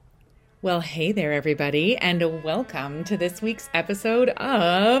Well, hey there, everybody, and welcome to this week's episode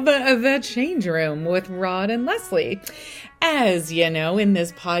of The Change Room with Rod and Lesley. As you know, in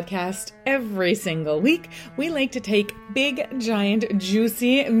this podcast, every single week, we like to take big, giant,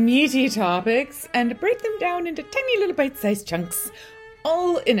 juicy, meaty topics and break them down into tiny little bite-sized chunks,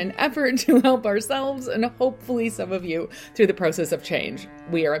 all in an effort to help ourselves and hopefully some of you through the process of change.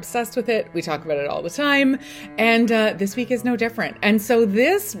 We are obsessed with it. We talk about it all the time. And this week is no different. And so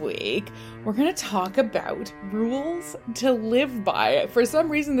this week, we're going to talk about rules to live by. For some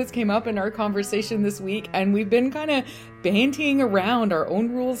reason, this came up in our conversation this week, and we've been kind of bantying around our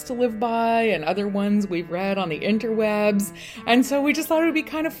own rules to live by and other ones we've read on the interwebs. And so we just thought it would be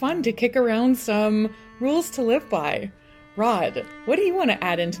kind of fun to kick around some rules to live by. Rod, what do you want to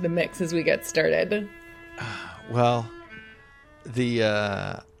add into the mix as we get started? Well,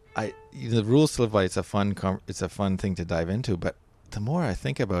 the rules to live by, it's a fun thing to dive into. But the more I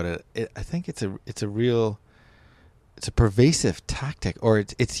think about it, I think it's a pervasive tactic, or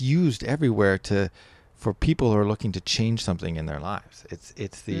it's used everywhere for people who are looking to change something in their lives.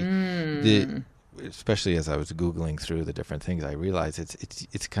 It's the especially as I was Googling through the different things, I realized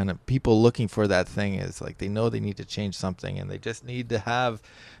it's kind of people looking for that thing. Is like they know they need to change something and they just need to have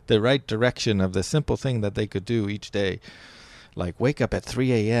the right direction of the simple thing that they could do each day. Like wake up at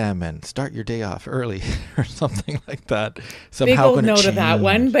 3 a.m. and start your day off early or something like that. Somehow big old note of that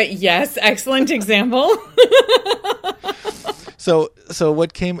one, but yes, excellent example. So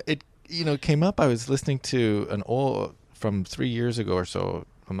what came up, I was listening to an old from 3 years ago or so,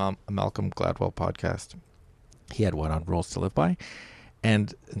 a Malcolm Gladwell podcast. He had one on rules to live by,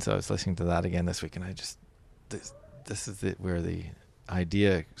 and so I was listening to that again this week, and I just this is where the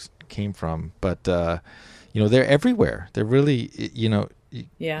idea came from. But they're everywhere. They're really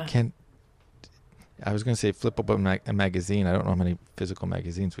can't. I was going to say flip open a magazine. I don't know how many physical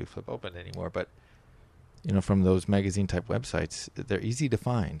magazines we flip open anymore, but from those magazine type websites, they're easy to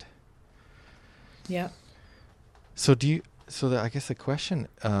find. Yeah. So I guess the question,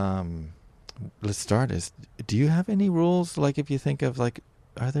 let's start, is do you have any rules? Like if you think of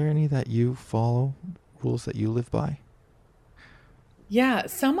are there any that you follow, rules that you live by? Yeah,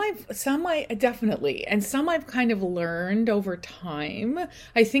 some I definitely, and some I've kind of learned over time,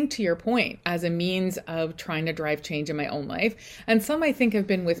 I think to your point, as a means of trying to drive change in my own life. And some I think have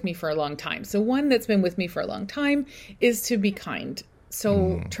been with me for a long time. So one that's been with me for a long time is to be kind.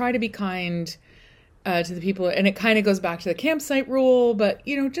 So try to be kind to the people, and it kind of goes back to the campsite rule, but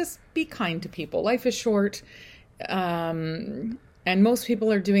just be kind to people. Life is short, and most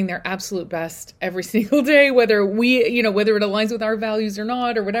people are doing their absolute best every single day, whether it aligns with our values or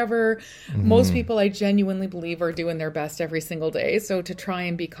not, or whatever. Most people, I genuinely believe, are doing their best every single day. So to try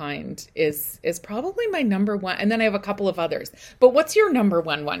and be kind is probably my number one, and then I have a couple of others. But what's your number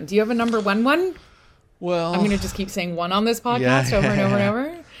one? Do you have a number one? Well, I'm going to just keep saying one on this podcast over and over and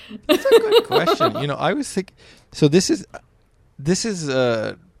over. That's a good question. I was thinking. So this is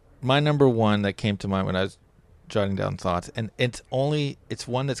my number one that came to mind when I was jotting down thoughts, and it's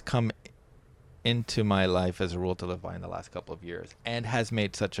one that's come into my life as a rule to live by in the last couple of years, and has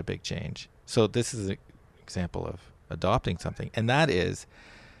made such a big change. So this is an example of adopting something, and that is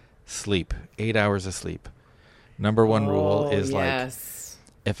sleep. 8 hours of sleep. Number one rule is yes.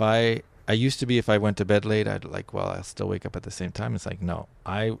 if I used to be, if I went to bed late, I'll still wake up at the same time. It's like, no,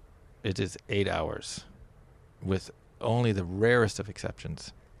 it is 8 hours with only the rarest of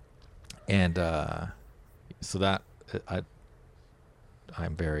exceptions. And so that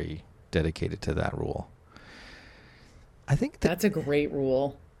I'm very dedicated to that rule. I think that's a great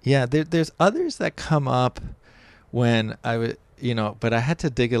rule. Yeah. There's others that come up when I would, but I had to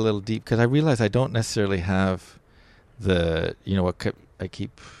dig a little deep because I realized I don't necessarily have the, what I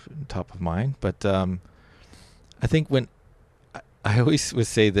keep top of mind, but I think when I always would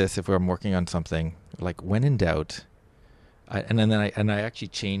say this, if I'm working on something, like when in doubt, I actually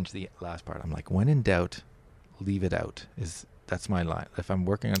changed the last part. I'm like, when in doubt, leave it out. That's my line. If I'm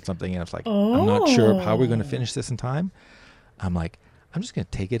working on something and it's like, I'm not sure how we're going to finish this in time, I'm like, I'm just going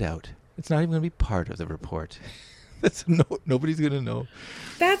to take it out. It's not even going to be part of the report. Nobody's going to know.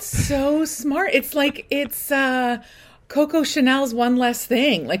 That's so smart. It's like Coco Chanel's One Less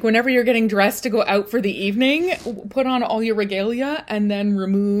Thing. Like whenever you're getting dressed to go out for the evening, put on all your regalia and then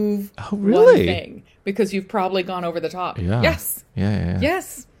remove one thing because you've probably gone over the top. Yeah. Yes. Yeah.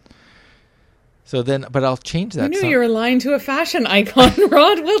 Yes. So then, but I'll change that. You knew you're aligned to a fashion icon,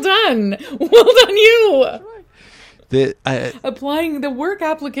 Rod. Well done. Well done, you. Applying the work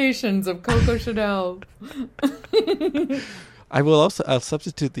applications of Coco Chanel. I'll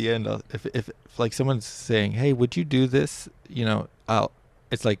substitute the end. If like someone's saying, "Hey, would you do this?" I'll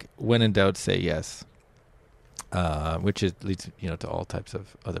it's like when in doubt, say yes, which leads to all types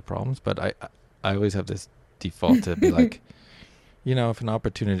of other problems. But I always have this default to be like, if an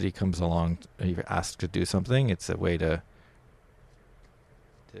opportunity comes along, you're asked to do something, it's a way to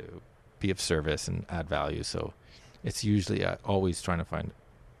be of service and add value. So it's usually always trying to find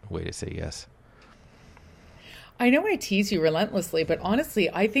a way to say yes. I know I tease you relentlessly, but honestly,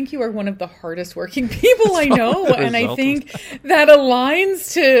 I think you are one of the hardest working people I know. And I think that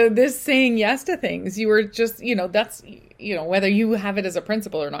aligns to this saying yes to things. You were just, that's, whether you have it as a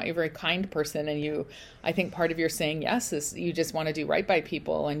principle or not, you're a very kind person. And I think part of your saying yes is you just want to do right by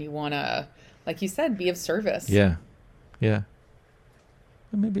people and you want to, like you said, be of service. Yeah. Yeah.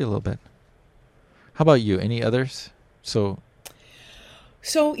 Maybe a little bit. How about you? Any others? So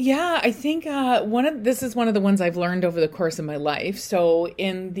yeah, I think this is one of the ones I've learned over the course of my life. So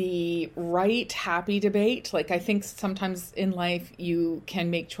in the right happy debate, like I think sometimes in life you can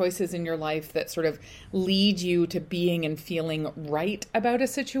make choices in your life that sort of lead you to being and feeling right about a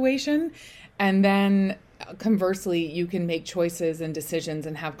situation. And then conversely, you can make choices and decisions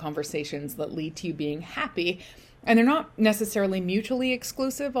and have conversations that lead to you being happy. And they're not necessarily mutually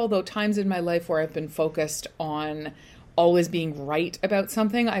exclusive, although times in my life where I've been focused on always being right about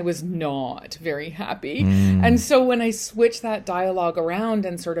something, I was not very happy. And so when I switch that dialogue around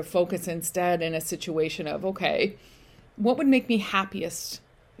and sort of focus instead in a situation of, okay, what would make me happiest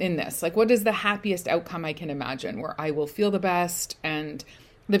in this? Like, what is the happiest outcome I can imagine where I will feel the best and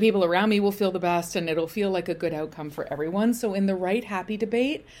the people around me will feel the best and it'll feel like a good outcome for everyone. So in the right happy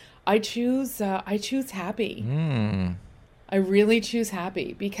debate, I choose happy. I really choose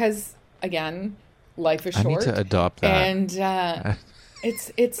happy because, again, life is short. I need to adopt that. And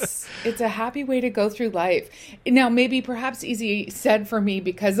it's a happy way to go through life. Now, maybe perhaps easy said for me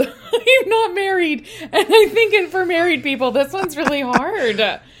because I'm not married. And I think for married people, this one's really hard.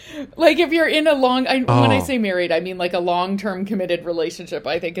 Like if you're in when I say married, I mean like a long-term committed relationship.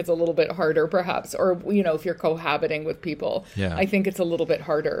 I think it's a little bit harder perhaps. Or, if you're cohabiting with people, I think it's a little bit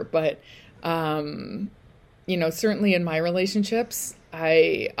harder. But, certainly in my relationships,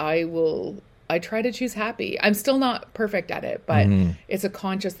 I try to choose happy. I'm still not perfect at it, but it's a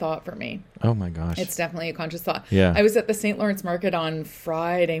conscious thought for me. Oh my gosh. It's definitely a conscious thought. Yeah. I was at the St. Lawrence Market on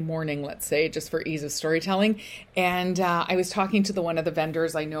Friday morning, let's say, just for ease of storytelling. And I was talking to one of the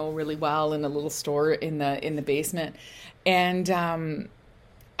vendors I know really well in a little store in the basement. And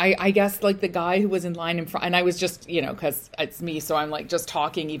I guess like the guy who was in line in front, and I was just, because it's me, so I'm like just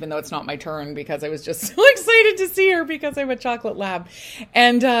talking, even though it's not my turn, because I was just so excited to see her because I'm a chocolate lab.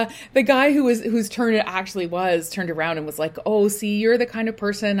 And the guy whose turn it actually was turned around and was like, "Oh, see, you're the kind of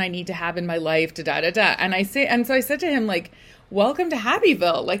person I need to have in my life." Da da da. And so I said to him, like, "Welcome to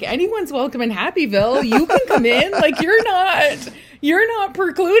Happyville. Like anyone's welcome in Happyville. You can come in. Like you're not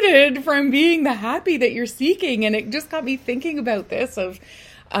precluded from being the happy that you're seeking." And it just got me thinking about this of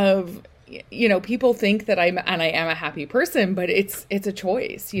people think that I am a happy person, but it's a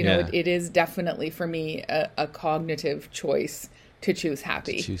choice. It is definitely for me a cognitive choice to choose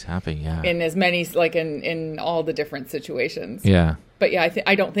happy. To choose happy, yeah. In as many, like in all the different situations. Yeah. But yeah,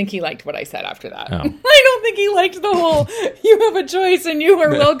 I don't think he liked what I said after that. Oh. I don't think he liked the whole, you have a choice and you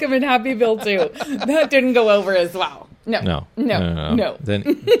are welcome in Happyville too. That didn't go over as well. No. Then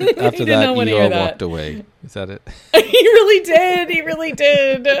after that, you all walked away. Is that it? He really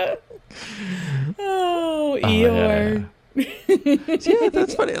did. Oh, Eeyore. Yeah,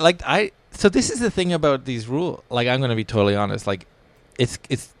 that's funny. Like so this is the thing about these rules. Like I'm going to be totally honest. Like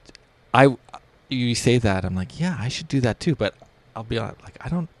you say that, I'm like, yeah, I should do that too. But I'll be honest, like I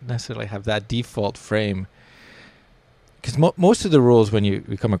don't necessarily have that default frame. Because most of the rules when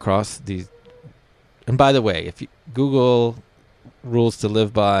we come across these, and by the way, if you Google rules to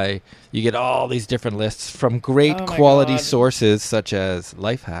live by, you get all these different lists from great quality sources such as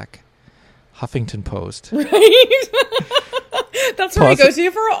Lifehack, Huffington Post. Right? That's where I go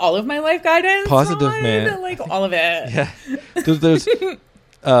to for all of my life guidance. Positive Man. Like all of it. Yeah. There's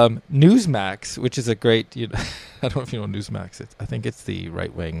Newsmax, which is a great, I don't know if you know Newsmax. I think it's the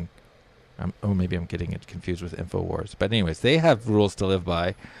right wing. Maybe I'm getting it confused with InfoWars. But anyways, they have rules to live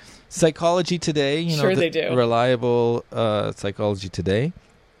by. Psychology Today, they do. Reliable Psychology Today.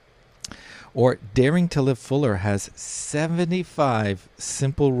 Or Daring to Live Fuller has 75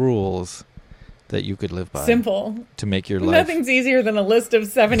 simple rules that you could live by. Simple. To make your life. Nothing's easier than a list of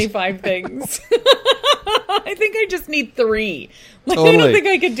 75 things. I think I just need 3. Totally. I don't think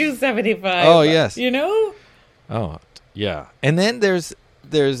I could do 75. Oh, yes. Oh, yeah. And then there's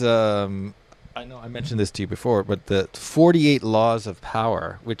I know I mentioned this to you before, but the 48 Laws of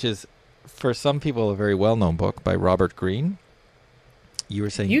Power, which is for some people a very well-known book by Robert Greene. you were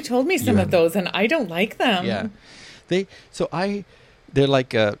saying You told me some of those, and I don't like them. Yeah, they're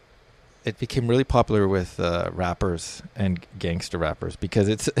like it became really popular with rappers and gangster rappers because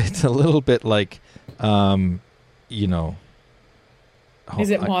it's a little bit like, you know. Is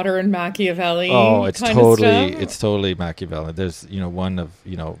it modern Machiavelli? Oh, it's kind of stuff? totally Machiavelli. There's one of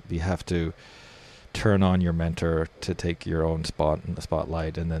you have to turn on your mentor to take your own spot in the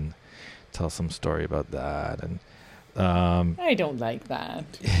spotlight, and then tell some story about that. And I don't like that.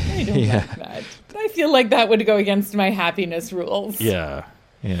 I don't like that. I feel like that would go against my happiness rules. Yeah.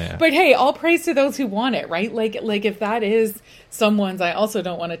 But hey, all praise to those who want it, right? Like if that is someone's, I also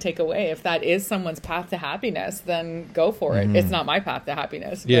don't want to take away. If that is someone's path to happiness, then go for it. It's not my path to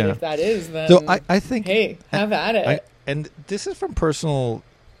happiness. But if that is, then so I think, hey, have at it. And this is from personal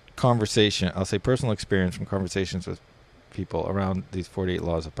conversation. I'll say personal experience from conversations with people around these 48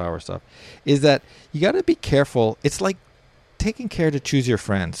 laws of power stuff, is that you got to be careful. It's like taking care to choose your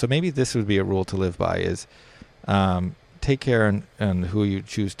friends. So maybe this would be a rule to live by is, take care on who you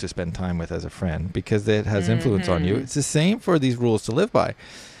choose to spend time with as a friend, because it has influence on you. It's the same for these rules to live by.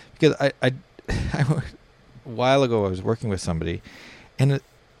 Because I a while ago I was working with somebody, and it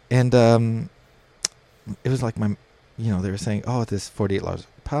was like they were saying, oh, this 48 laws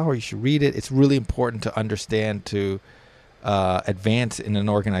of power, you should read it. It's really important to understand to advance in an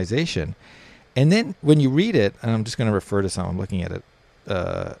organization. And then when you read it, and I'm just going to refer to some, I'm looking at it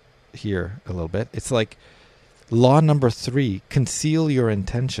here a little bit. It's like, law number 3, conceal your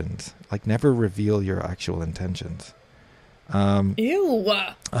intentions. Like, never reveal your actual intentions. Ew.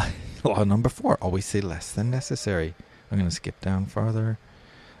 Law number 4, always say less than necessary. I'm going to skip down farther.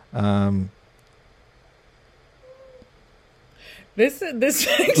 This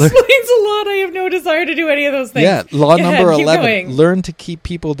explains a lot. I have no desire to do any of those things. Yeah, law Go number ahead, keep 11, going. learn to keep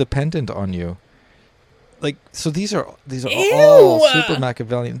people dependent on you. Like, so these are Ew. all super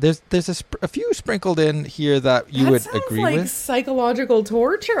Machiavellian. There's a few sprinkled in here that you would agree like with. Psychological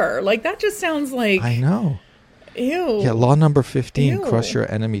torture. Like, that just sounds like, I know. ew. Yeah, law number 15, Ew. crush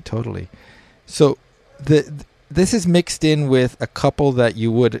your enemy totally. So this is mixed in with a couple that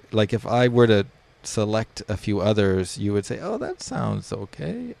you would, like, if I were to select a few others, you would say, oh, that sounds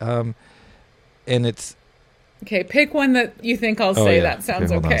okay. And it's, Okay, pick one that you think I'll say that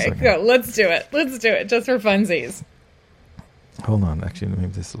sounds hold on a okay. second. Go, let's do it. Let's do it, just for funsies. hold on, actually, maybe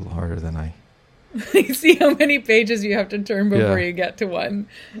this is a little harder than I... See how many pages you have to turn before you get to one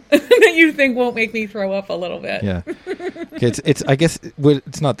that you think won't make me throw up a little bit. Yeah. Okay, it's I guess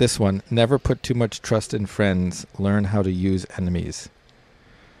it's not this one. Never put too much trust in friends. Learn how to use enemies.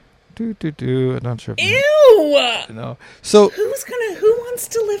 I'm not sure. Ew! No. So who wants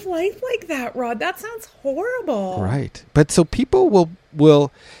to live life like that, Rod? That sounds horrible. right, but so people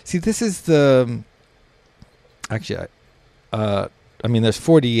will see. This is the actually. I mean, there's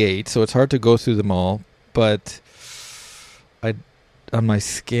 48, so it's hard to go through them all. But on my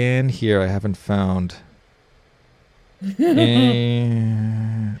scan here, I haven't found. Okay.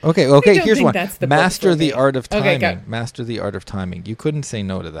 Here's one. Master the art of timing. Okay, Master the art of timing. You couldn't say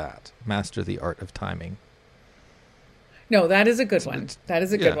no to that. Master the art of timing. No, that is a good one. That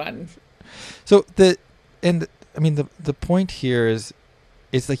is a good one. So the point here is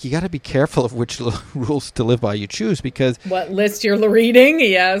like you got to be careful of which rules to live by you choose, because what list you're reading.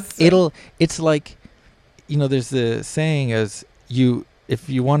 Yes, it's like, there's the saying as if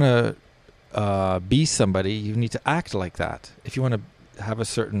you want to be somebody, you need to act like that. If you want to have a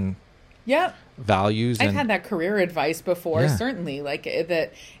certain values. I've had that career advice before, Yeah. certainly. Like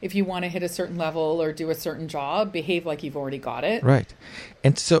that if you want to hit a certain level or do a certain job, behave like you've already got it. Right.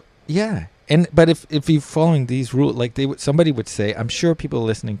 And so, yeah. But if you're following these rules, like somebody would say, I'm sure people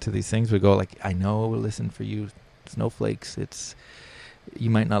listening to these things would go like, I know, listen, for you snowflakes, you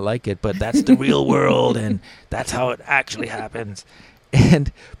might not like it, but that's the real world, and that's how it actually happens.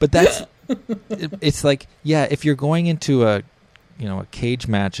 But that's, it's like, yeah, if you're going into a cage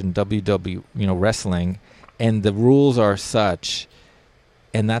match in WW, wrestling, and the rules are such,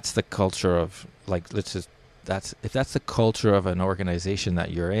 and that's the culture of, like, if that's the culture of an organization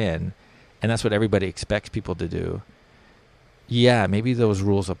that you're in, and that's what everybody expects people to do, yeah, maybe those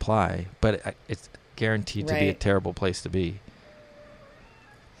rules apply, but it's guaranteed to be a terrible place to be.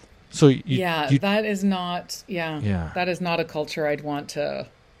 So that is not that is not a culture I'd want to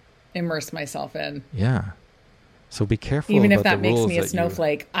immerse myself in. Yeah. So be careful. Even if that makes me a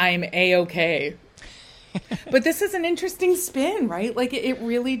snowflake, I'm A-okay. But this is an interesting spin, right? Like it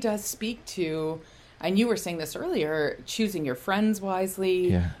really does speak to, and you were saying this earlier, choosing your friends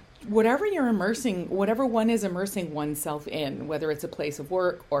wisely. Yeah. Whatever one is immersing oneself in, whether it's a place of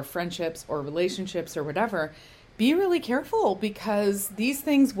work or friendships or relationships or whatever, be really careful because these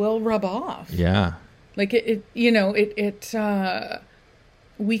things will rub off. Yeah. Like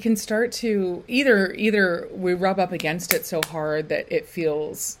we can start to either we rub up against it so hard that it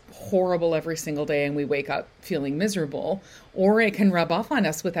feels horrible every single day and we wake up feeling miserable, or it can rub off on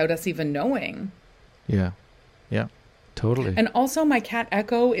us without us even knowing. Yeah. Yeah. Totally. And also my cat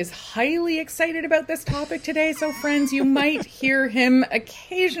Echo is highly excited about this topic today. So friends, you might hear him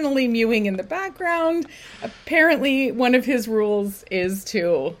occasionally mewing in the background. Apparently one of his rules is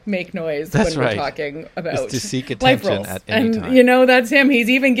to make noise when we're talking about is to seek life attention rules. at any time. And that's him. He's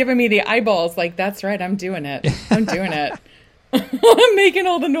even giving me the eyeballs like, that's right, I'm doing it. I'm doing it. I'm making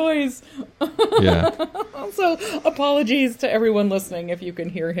all the noise. Yeah. So apologies to everyone listening if you can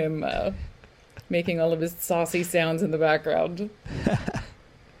hear him making all of his saucy sounds in the background.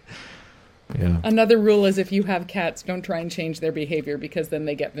 Yeah. Another rule is if you have cats, don't try and change their behavior because then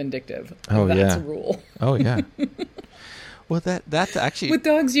they get vindictive. Oh, That's a rule. Oh, yeah. Well, that's actually... With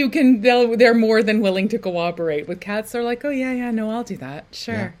dogs, they're more than willing to cooperate. With cats, they're like, oh, yeah, no, I'll do that.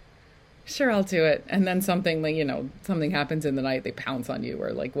 Sure. Yeah. Sure, I'll do it. And then something happens in the night, they pounce on you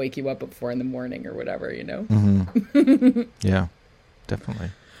or like wake you up at 4 a.m. or whatever, Mm-hmm. Yeah, definitely.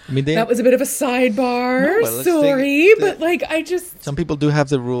 I mean, that was a bit of a sidebar. No, sorry, but I just... Some people do have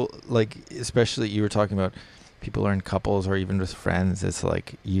the rule, like, especially you were talking about people are in couples or even with friends. It's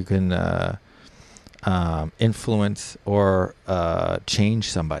like you can influence or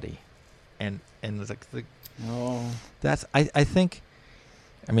change somebody. And it's like... That's... I think...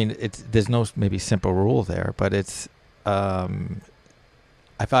 I mean, there's no maybe simple rule there, but it's...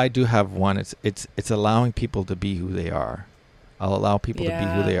 if I do have one, it's allowing people to be who they are. I'll allow people to be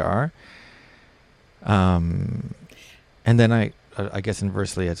who they are. And then I guess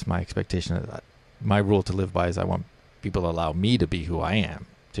inversely, it's my expectation that my rule to live by is I want people to allow me to be who I am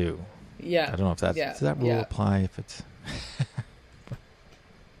too. Yeah. I don't know if does that rule apply if it's...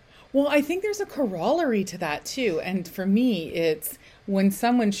 Well, I think there's a corollary to that too. And for me, it's when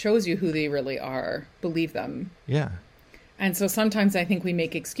someone shows you who they really are, believe them. Yeah. And so sometimes I think we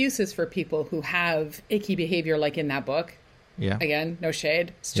make excuses for people who have icky behavior like in that book. Yeah. Again, no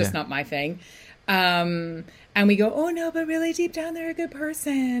shade. It's just not my thing. And we go, oh no, but really deep down they're a good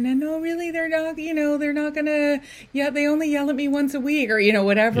person. And no, really they're not, they're not going to, they only yell at me once a week or,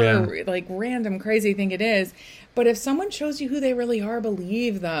 whatever, like random crazy thing it is. But if someone shows you who they really are,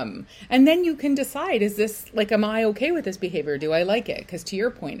 believe them. And then you can decide, is this am I okay with this behavior? Do I like it? Because to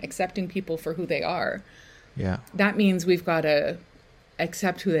your point, accepting people for who they are. Yeah. That means we've got to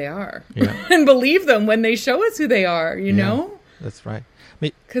accept who they are and believe them when they show us who they are, you know? That's right.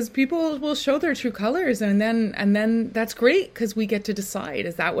 Because people will show their true colors and then that's great because we get to decide,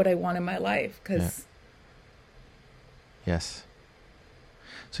 is that what I want in my life? Because Yes.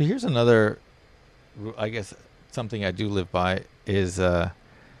 So here's another, I guess, something I do live by is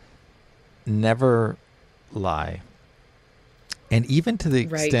never lie. And even to the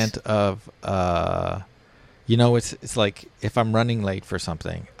extent of... it's like if I'm running late for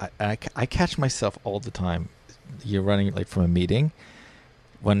something, I catch myself all the time. You're running late from a meeting,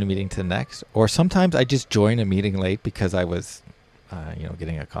 one meeting to the next. Or sometimes I just join a meeting late because I was,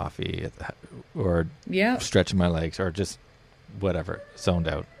 getting a coffee or stretching my legs or just whatever, zoned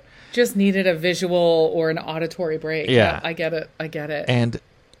out. Just needed a visual or an auditory break. Yeah, I get it. And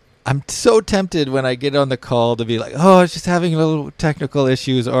I'm so tempted when I get on the call to be like, oh, I was just having a little technical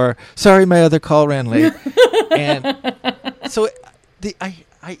issues or sorry, my other call ran late. And so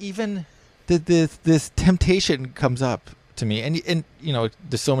this temptation comes up to me. And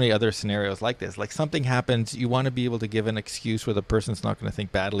there's so many other scenarios like this. Like something happens, you want to be able to give an excuse where the person's not going to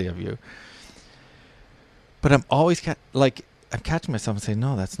think badly of you. But I'm always I'm catching myself and saying,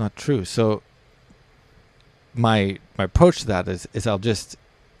 no, that's not true. So my approach to that is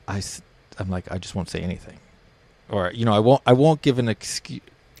I'm like, I just won't say anything, or I won't give an excuse,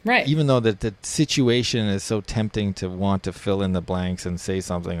 right? Even though that the situation is so tempting to want to fill in the blanks and say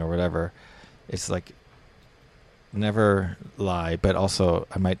something or whatever, it's like never lie, but also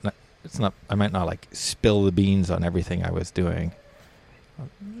I might not like spill the beans on everything I was doing.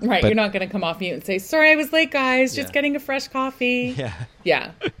 Right, you're not going to come off mute and say, sorry, I was late, guys, just getting a fresh coffee.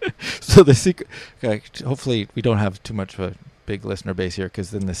 Yeah. So the secret, hopefully we don't have too much of a big listener base here, because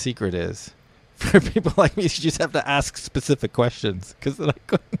then the secret is for people like me, you just have to ask specific questions, because then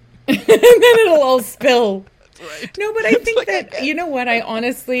and then it'll all spill. That's right. No, but I think that, you know what, I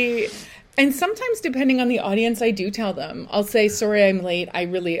honestly... And sometimes, depending on the audience, I do tell them. I'll say, sorry, I'm late.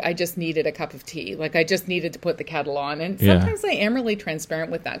 I just needed a cup of tea. Like, I just needed to put the kettle on. And sometimes I am really transparent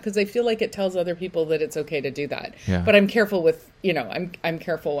with that because I feel like it tells other people that it's okay to do that. Yeah. But I'm careful with, I'm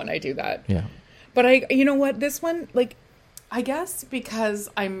careful when I do that. Yeah. But you know what, this one, like, I guess because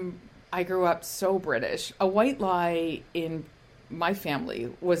I grew up so British, a white lie in my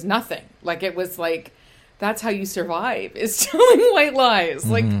family was nothing. Like, it was like, that's how you survive, is telling white lies.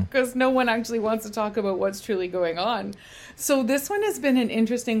 Like, because no one actually wants to talk about what's truly going on. So this one has been an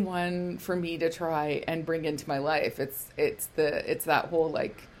interesting one for me to try and bring into my life. It's that whole,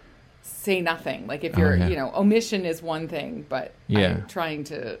 like, say nothing. Like, if you're, omission is one thing, but I'm trying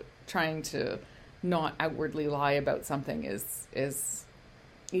to not outwardly lie about something is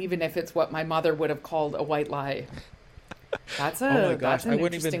even if it's what my mother would have called a white lie. That's an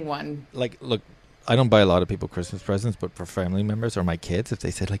interesting one. Like, look, I don't buy a lot of people Christmas presents, but for family members or my kids, if they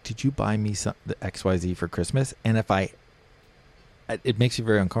said, like, did you buy me the XYZ for Christmas? And it makes you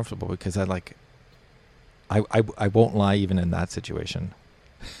very uncomfortable because I won't lie even in that situation.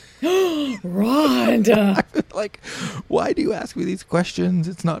 Rod. Like, why do you ask me these questions?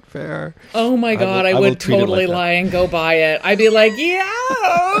 It's not fair. Oh my God, I would totally lie and go buy it. I'd be like, yeah,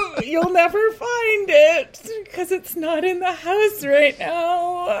 you'll never find it because it's not in the house right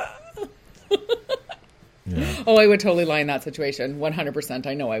now. Yeah. Oh, I would totally lie in that situation. 100%.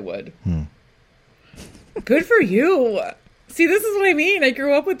 I know I would. Good for you. See, this is what I mean. I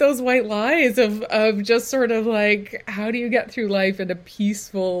grew up with those white lies of just sort of like, how do you get through life in a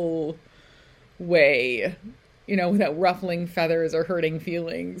peaceful way, without ruffling feathers or hurting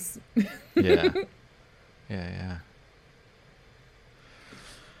feelings. Yeah.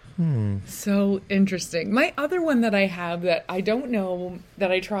 So interesting. My other one that I have that I don't know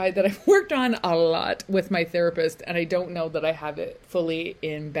that I tried, that I've worked on a lot with my therapist, and I don't know that I have it fully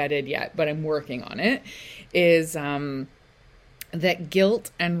embedded yet, but I'm working on it, is that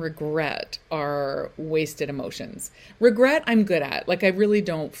guilt and regret are wasted emotions. Regret, I'm good at. Like, I really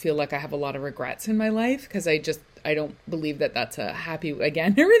don't feel like I have a lot of regrets in my life because I don't believe that that's a happy,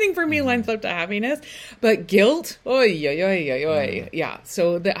 again, everything for me lines up to happiness. But guilt, yeah.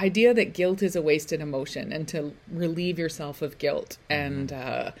 So the idea that guilt is a wasted emotion, and to relieve yourself of guilt and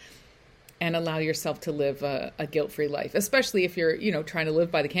allow yourself to live a guilt-free life, especially if you're, trying to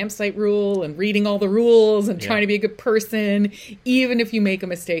live by the campsite rule and reading all the rules and trying to be a good person, even if you make a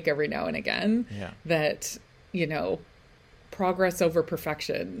mistake every now and again, that, progress over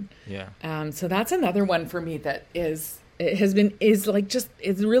perfection. Yeah. So that's another one for me that is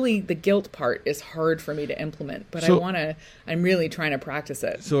really, the guilt part is hard for me to implement, but I'm really trying to practice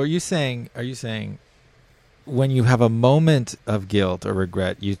it. So are you saying when you have a moment of guilt or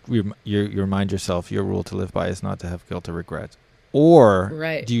regret, you remind yourself your rule to live by is not to have guilt or regret, or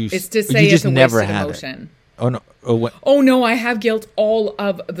do you? It's to say it's a wasted emotion. Oh no! Oh no! I have guilt all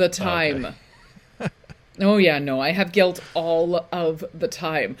of the time. Okay. Oh yeah, no, I have guilt all of the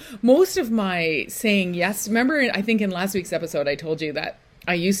time. Most of my saying yes. Remember, I think in last week's episode, I told you that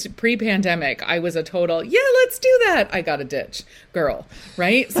I used to, pre-pandemic, I was a total, let's do that. I got a ditch girl,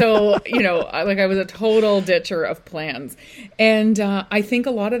 right? So, I was a total ditcher of plans. And I think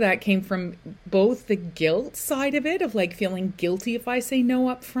a lot of that came from both the guilt side of it, of like feeling guilty if I say no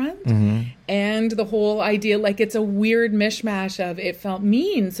up front, and the whole idea, like, it's a weird mishmash of it felt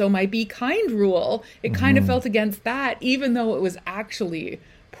mean. So my be kind rule, it kind of felt against that, even though it was actually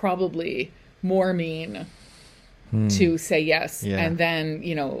probably more mean to say yes and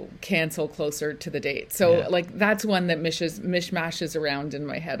then, cancel closer to the date. So like, that's one that mishmashes around in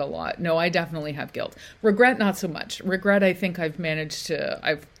my head a lot. No, I definitely have guilt. Regret, not so much. Regret, I think I've managed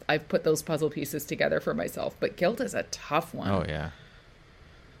to, I've put those puzzle pieces together for myself, but guilt is a tough one. Oh yeah.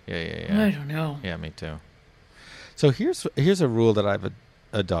 Yeah. I don't know. Yeah, me too. So here's a rule that I've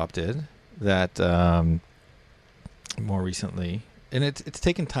adopted that more recently, and it's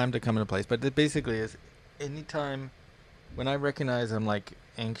taken time to come into place, but it basically is, anytime when I recognize I'm like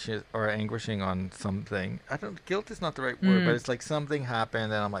anxious or anguishing on something, guilt is not the right word, but it's like something happened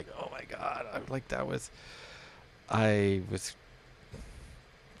and I'm like, oh my God, I don't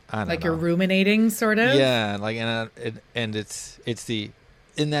know. You're ruminating, sort of. Yeah, like, and it's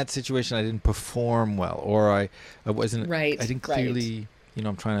in that situation I didn't perform well, or I wasn't right. I didn't clearly,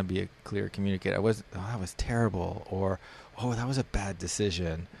 I'm trying to be a clear communicator. That was terrible, or that was a bad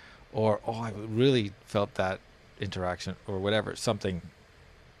decision. Or, I really felt that interaction, or whatever, something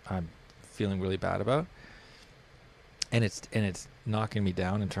I'm feeling really bad about. And it's knocking me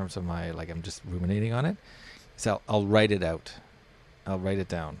down in terms of my, like, I'm just ruminating on it. So I'll write it out. I'll write it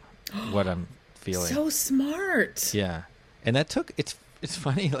down, what I'm feeling. So smart. Yeah. And that it's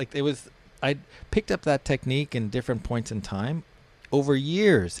funny, like, I picked up that technique in different points in time over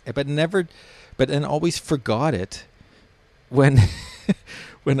years, but then always forgot it when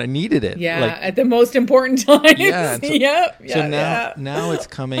when I needed it. Yeah, like, at the most important times. Yeah. So, yeah. now it's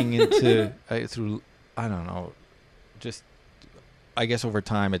coming into through, I don't know, just I guess over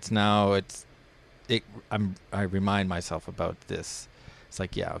time I remind myself about this. It's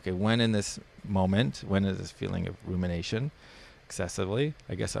like, yeah, okay, when in this moment, when is this feeling of rumination excessively,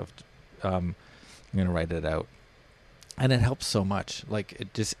 I guess I'm going to write it out. And it helps so much. Like,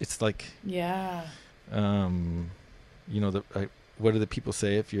 it's like, yeah. What do the people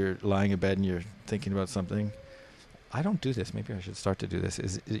say if you're lying in bed and you're thinking about something? I don't do this. Maybe I should start to do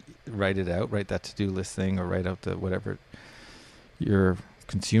this. Write it out, write that to-do list thing, or write out the whatever you're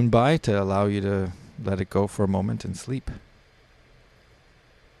consumed by to allow you to let it go for a moment and sleep.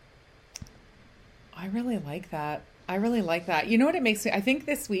 I really like that. You know what it makes me... I think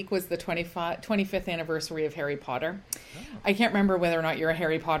this week was the 25th anniversary of Harry Potter. Oh. I can't remember whether or not you're a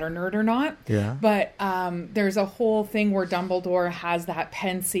Harry Potter nerd or not. Yeah. But there's a whole thing where Dumbledore has that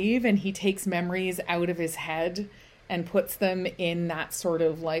pensieve and he takes memories out of his head and puts them in that sort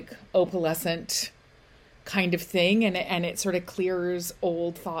of like opalescent kind of thing. And it sort of clears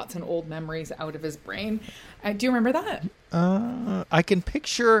old thoughts and old memories out of his brain. Do you remember that? I can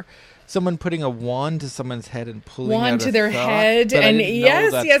picture... someone putting a wand to someone's head and pulling wand out to a their thought, head, and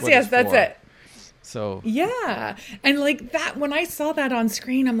yes, that's it. So yeah, and like that, when I saw that on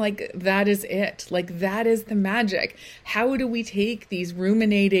screen, I'm like, that is it. Like, that is the magic. How do we take these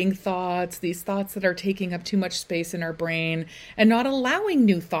ruminating thoughts, these thoughts that are taking up too much space in our brain, and not allowing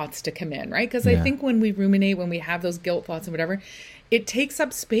new thoughts to come in, right? Because I think when we ruminate, when we have those guilt thoughts and whatever, it takes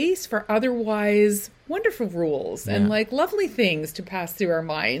up space for otherwise wonderful rules and like lovely things to pass through our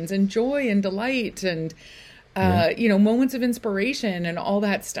minds, and joy and delight and moments of inspiration and all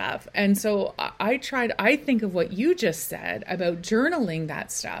that stuff. And so I think of what you just said about journaling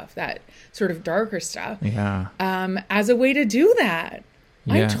that stuff, that sort of darker stuff, as a way to do that.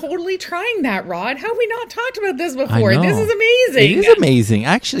 Yeah. I'm totally trying that, Rod. How have we not talked about this before? This is amazing. It is amazing.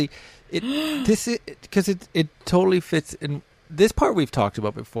 Actually, it totally fits in. This part we've talked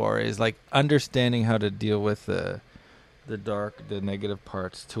about before is like understanding how to deal with the negative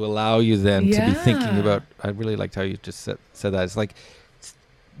parts to allow you then to be thinking about. I really liked how you just said that. It's like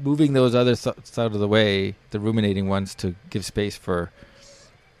moving those other thoughts out of the way, the ruminating ones, to give space for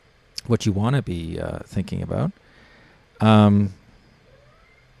what you want to be thinking about. But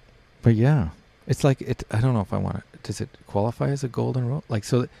yeah, it's like it. I don't know if I want it. Does it qualify as a golden rule? Like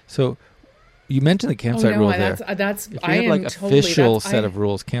so. You mentioned the campsite rule there. That's if you have like official set of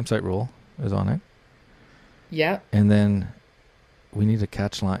rules, campsite rule is on it. Yeah. And then we need a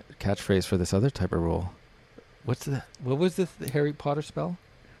catchphrase for this other type of rule. What was the Harry Potter spell?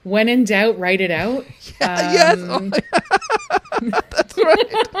 When in doubt, write it out. Yes. That's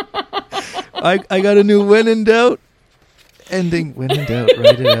right. I got a new when in doubt ending. When in doubt,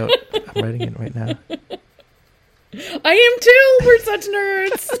 write it out. I'm writing it right now. I am too. We're such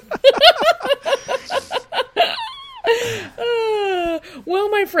nerds. Well,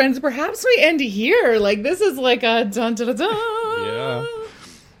 my friends, perhaps we end here. Like, this is like a dun dun dun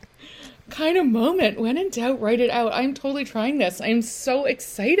kind of moment. When in doubt, write it out. I'm totally trying this. I'm so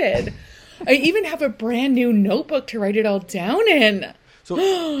excited. I even have a brand new notebook to write it all down in. So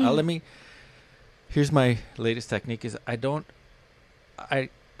here's my latest technique is I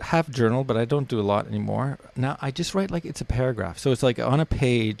have journaled, but I don't do a lot anymore. Now I just write like it's a paragraph. So it's like on a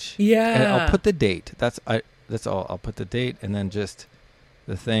page. Yeah. And I'll put the date. That's all. I'll put the date and then just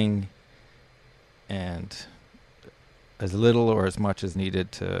the thing and as little or as much as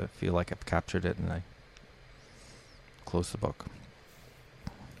needed to feel like I've captured it, and I close the book.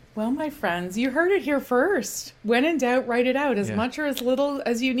 Well, my friends, you heard it here first. When in doubt, write it out as much or as little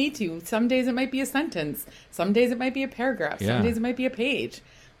as you need to. Some days it might be a sentence. Some days it might be a paragraph. Some days it might be a page.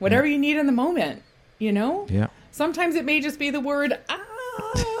 Whatever you need in the moment, you know? Yeah. Sometimes it may just be the word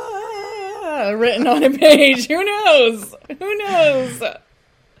written on a page. Who knows?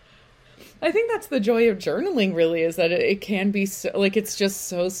 I think that's the joy of journaling, really, is that it can be so, like, it's just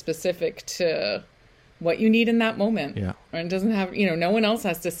so specific to what you need in that moment. Yeah. And it doesn't have, no one else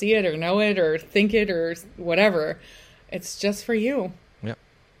has to see it or know it or think it or whatever. It's just for you. Yep.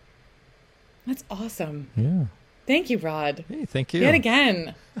 That's awesome. Yeah. Thank you, Rod. Hey, thank you. Yet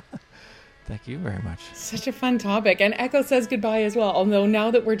again. Thank you very much. Such a fun topic. And Echo says goodbye as well. Although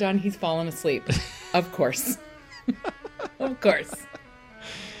now that we're done, he's fallen asleep. Of course. Of course.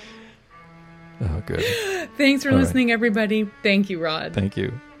 Oh, good. Thanks for listening, everybody. Thank you, Rod. Thank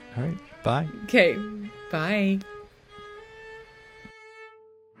you. All right. Bye. Okay. Bye.